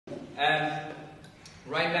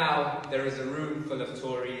Right now, there is a room full of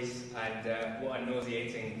Tories, and what a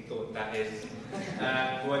nauseating thought that is,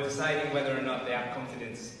 who are deciding whether or not they have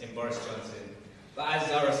confidence in Boris Johnson. But as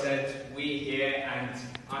Zara said, we here, and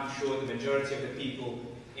I'm sure the majority of the people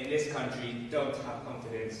in this country, don't have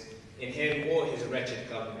confidence in him or his wretched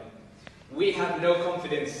government. We have no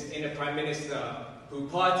confidence in a Prime Minister who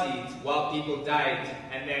partied while people died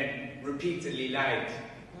and then repeatedly lied.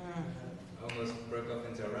 Almost broke off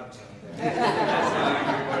into a rap song there. That's how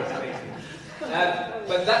angry Boris makes me.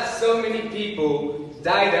 But that so many people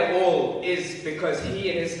died at all is because he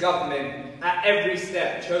and his government at every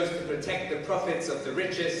step chose to protect the profits of the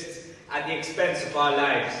richest at the expense of our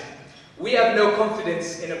lives. We have no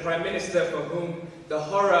confidence in a Prime Minister for whom the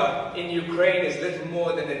horror in Ukraine is little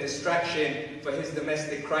more than a distraction for his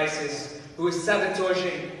domestic crisis, who is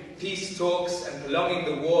sabotaging peace talks and prolonging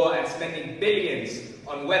the war and spending billions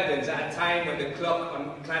on weapons at a time when the clock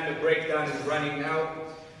on climate breakdown is running out,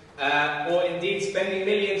 or indeed spending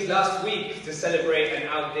millions last week to celebrate an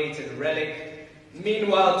outdated relic,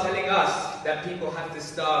 meanwhile telling us that people have to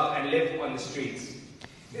starve and live on the streets.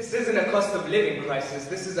 This isn't a cost of living crisis,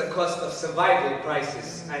 this is a cost of survival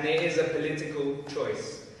crisis, and it is a political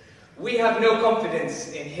choice. We have no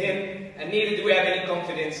confidence in him, and neither do we have any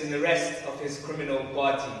confidence in the rest of his criminal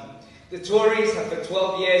party. The Tories have for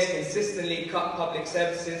 12 years consistently cut public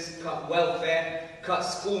services, cut welfare, cut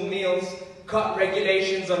school meals, cut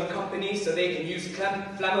regulations on companies so they can use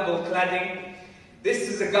flammable cladding. This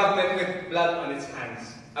is a government with blood on its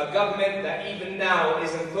hands. A government that even now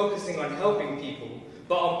isn't focusing on helping people,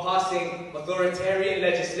 but on passing authoritarian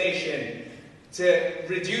legislation to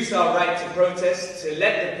reduce our right to protest, to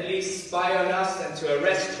let the police spy on us and to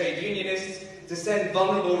arrest trade unionists, to send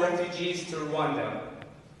vulnerable refugees to Rwanda.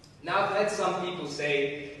 Now, I've heard some people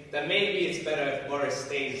say that maybe it's better if Boris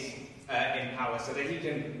stays in power so that he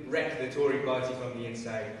can wreck the Tory party from the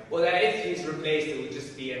inside, or that if he's replaced it will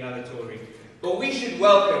just be another Tory. But we should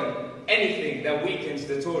welcome anything that weakens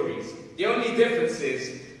the Tories. The only difference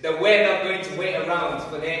is that we're not going to wait around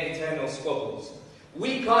for their internal squabbles.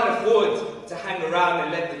 We can't afford to hang around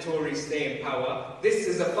and let the Tories stay in power. This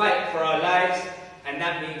is a fight for our lives, and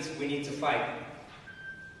that means we need to fight.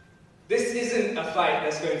 This isn't a fight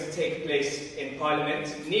that's going to take place in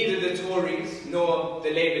Parliament. Neither the Tories nor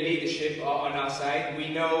the Labour leadership are on our side. We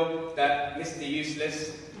know that Mr.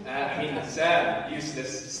 Useless, Sir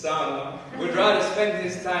Useless Starmer, would rather spend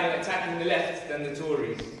his time attacking the left than the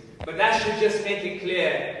Tories. But that should just make it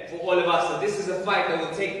clear for all of us that this is a fight that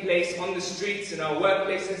will take place on the streets, in our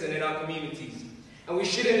workplaces and in our communities. And we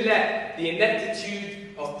shouldn't let the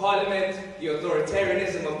ineptitude of Parliament, the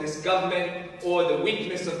authoritarianism of this government, or the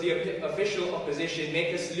weakness of the official opposition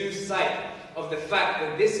make us lose sight of the fact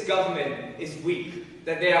that this government is weak,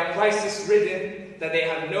 that they are crisis-ridden, that they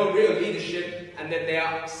have no real leadership, and that they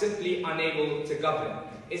are simply unable to govern.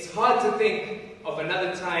 It's hard to think of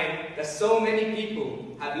another time that so many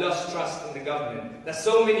people have lost trust in the government, that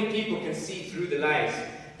so many people can see through the lies,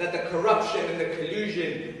 that the corruption and the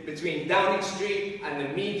collusion between Downing Street and the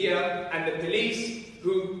media and the police,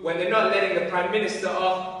 who, when they're not letting the Prime Minister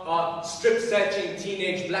off, are strip-searching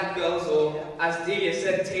teenage black girls, or, as Delia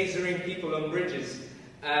said, tasering people on bridges,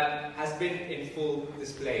 has been in full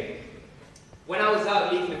display. When I was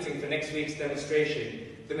out leafleting for next week's demonstration,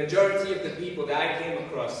 the majority of the people that I came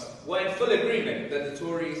across were in full agreement that the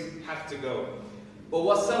Tories have to go. But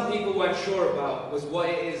what some people weren't sure about was what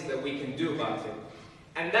it is that we can do about it.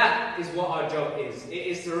 And that is what our job is. It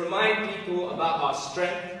is to remind people about our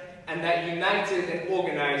strength, and that united and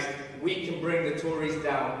organised, we can bring the Tories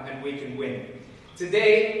down and we can win.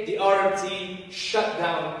 Today, the RMT shut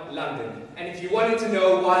down London. And if you wanted to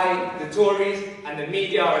know why the Tories and the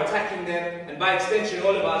media are attacking them, and by extension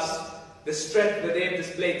all of us, the strength that they have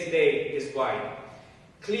displayed today is why.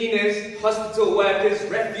 Cleaners, hospital workers,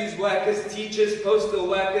 refuse workers, teachers, postal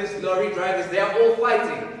workers, lorry drivers, they are all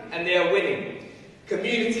fighting and they are winning.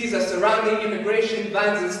 Communities are surrounding immigration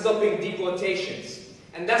bans and stopping deportations.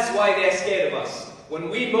 And that's why they're scared of us. When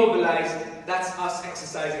we mobilize, that's us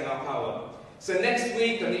exercising our power. So next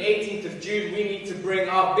week, on the 18th of June, we need to bring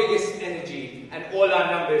our biggest energy and all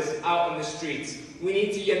our numbers out on the streets. We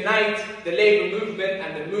need to unite the labour movement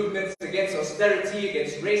and the movements against austerity,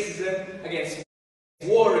 against racism, against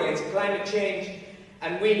war, against climate change.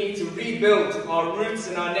 And we need to rebuild our roots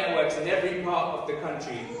and our networks in every part of the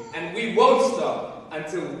country. And we won't stop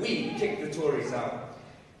until we kick the Tories out.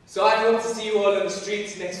 So I hope to see you all on the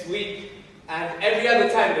streets next week and every other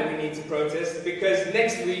time that we need to protest, because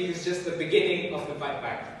next week is just the beginning of the fight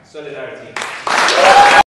back. Solidarity.